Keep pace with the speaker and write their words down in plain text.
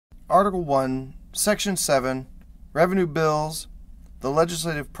Article 1, Section 7, Revenue Bills, the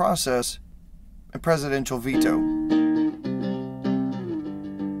Legislative Process, and Presidential Veto.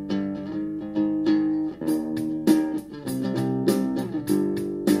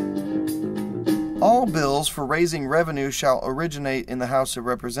 All bills for raising revenue shall originate in the House of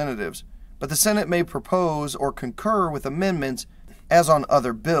Representatives, but the Senate may propose or concur with amendments as on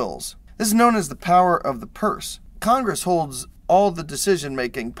other bills. This is known as the power of the purse. Congress holds all the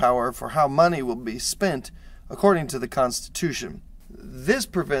decision-making power for how money will be spent according to the Constitution. This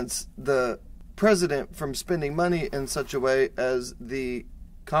prevents the president from spending money in such a way as the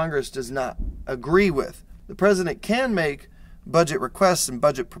Congress does not agree with. The president can make budget requests and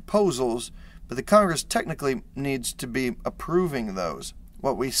budget proposals, but the Congress technically needs to be approving those.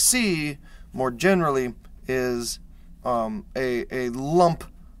 What we see more generally is a lump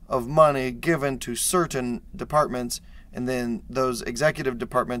of money given to certain departments, and then those executive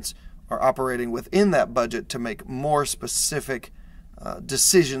departments are operating within that budget to make more specific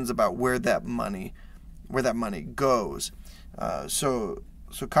decisions about where that money goes. So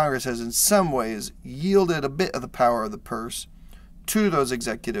Congress has in some ways yielded a bit of the power of the purse to those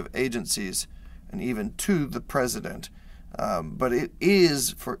executive agencies and even to the president. But it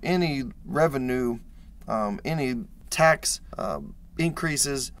is for any revenue, any tax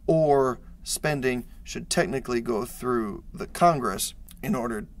increases or spending should technically go through the Congress in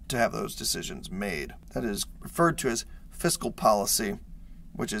order to have those decisions made. That is referred to as fiscal policy,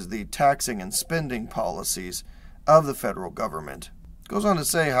 which is the taxing and spending policies of the federal government. It goes on to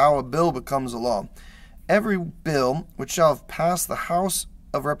say how a bill becomes a law. Every bill which shall have passed the House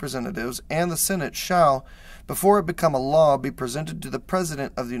of Representatives and the Senate shall, before it become a law, be presented to the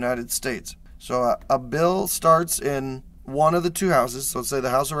President of the United States. So a bill starts in one of the two houses, so let's say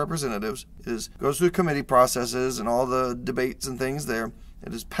the House of Representatives, goes through committee processes and all the debates and things there.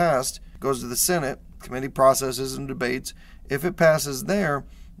 It is passed, goes to the Senate, committee processes and debates. If it passes there,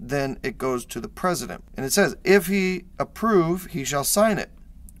 then it goes to the President. And it says, if he approve, he shall sign it,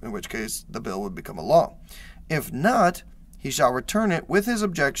 in which case the bill would become a law. If not, he shall return it with his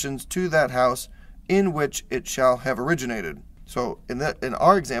objections to that House in which it shall have originated. So in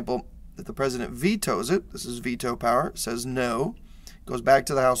our example, if the president vetoes it, this is veto power, says no, goes back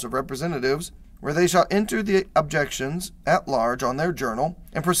to the House of Representatives, where they shall enter the objections at large on their journal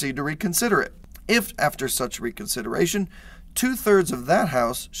and proceed to reconsider it. If, after such reconsideration, 2/3 of that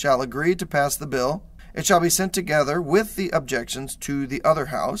House shall agree to pass the bill, it shall be sent together with the objections to the other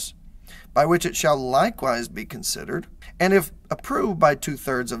House, by which it shall likewise be considered, and if approved by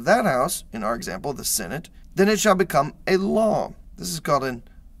 2/3 of that House, in our example, the Senate, then it shall become a law. This is called an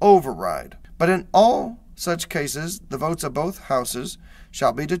override. But in all such cases, the votes of both houses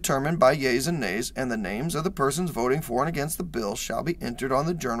shall be determined by yeas and nays, and the names of the persons voting for and against the bill shall be entered on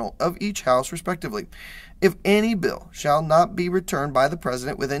the journal of each house respectively. If any bill shall not be returned by the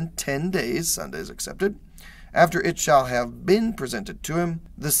President within 10 days, Sundays excepted, after it shall have been presented to him,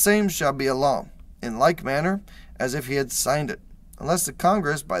 the same shall be a law, in like manner as if he had signed it, unless the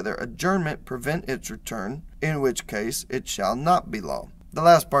Congress by their adjournment prevent its return, in which case it shall not be law. The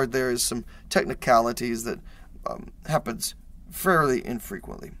last part there is some technicalities that happens fairly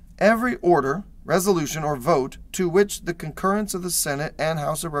infrequently. Every order, resolution, or vote to which the concurrence of the Senate and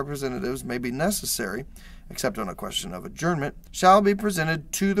House of Representatives may be necessary, except on a question of adjournment, shall be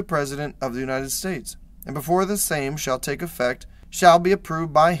presented to the President of the United States, and before the same shall take effect, shall be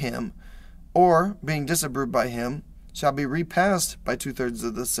approved by him, or, being disapproved by him, shall be repassed by 2/3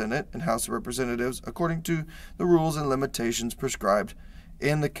 of the Senate and House of Representatives according to the rules and limitations prescribed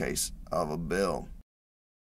in the case of a bill.